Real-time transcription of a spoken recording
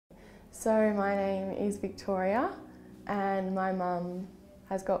So my name is Victoria and my mum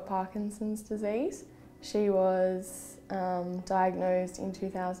has got Parkinson's disease. She was diagnosed in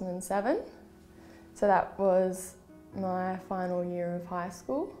 2007, so that was my final year of high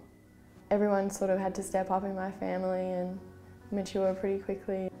school. Everyone sort of had to step up in my family and mature pretty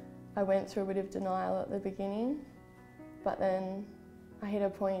quickly. I went through a bit of denial at the beginning, but then I hit a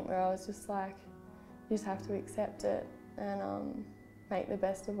point where I was just like, you just have to accept it and make the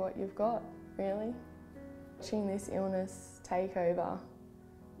best of what you've got, really. Watching this illness take over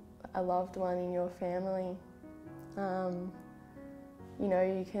a loved one in your family, you know,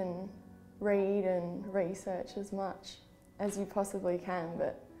 you can read and research as much as you possibly can,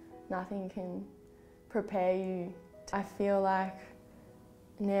 but nothing can prepare you. I feel like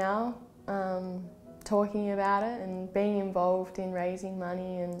now, talking about it and being involved in raising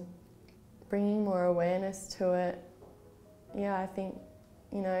money and bringing more awareness to it, yeah, I think,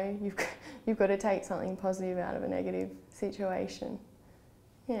 you know, you've got to take something positive out of a negative situation.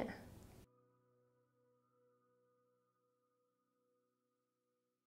 Yeah.